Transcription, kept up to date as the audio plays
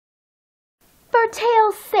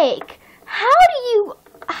tail's sake, ow,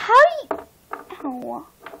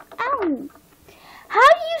 how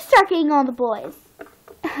do you start getting all the boys?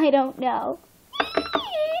 I don't know.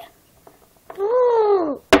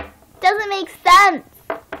 Ooh, doesn't make sense.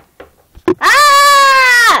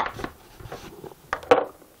 Ah!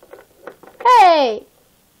 Hey!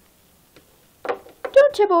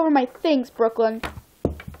 Don't tip over my things, Brooklyn.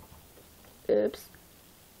 Oops.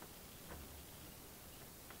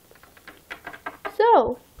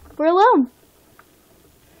 So, we're alone.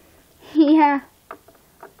 Yeah.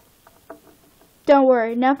 Don't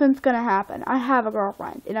worry, nothing's gonna happen. I have a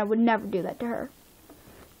girlfriend, and I would never do that to her.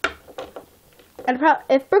 And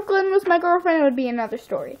if Brooklyn was my girlfriend, it would be another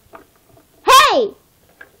story. Hey!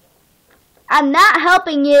 I'm not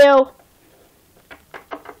helping you!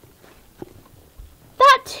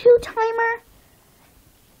 That two-timer?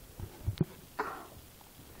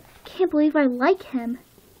 Can't believe I like him.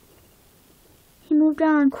 He moved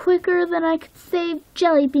on quicker than I could save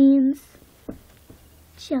jelly beans.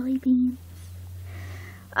 Jelly beans.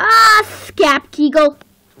 Ah, Scapkegel.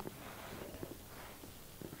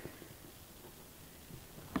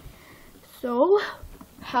 So,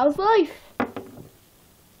 how's life?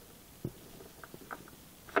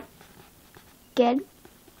 Good.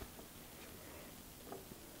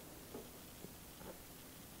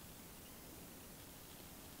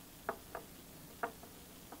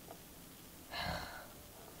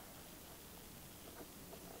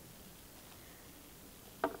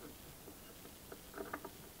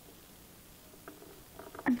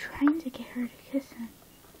 I'm trying to get her to kiss him.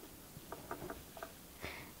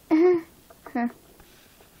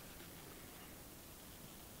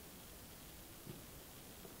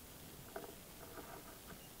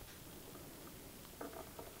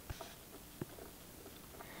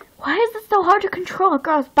 Why is it so hard to control a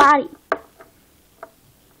girl's body?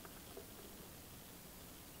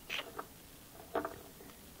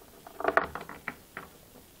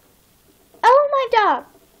 Oh, my dog.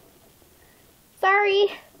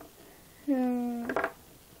 Sorry.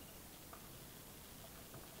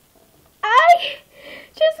 I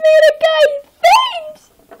just made a guy faint.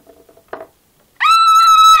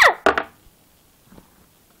 Ah!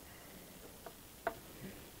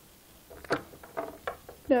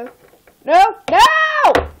 No. No! No!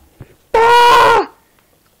 Ah!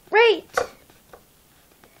 Wait.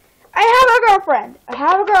 I have a girlfriend. I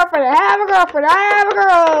have a girlfriend. I have a girlfriend. I have a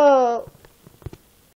girl.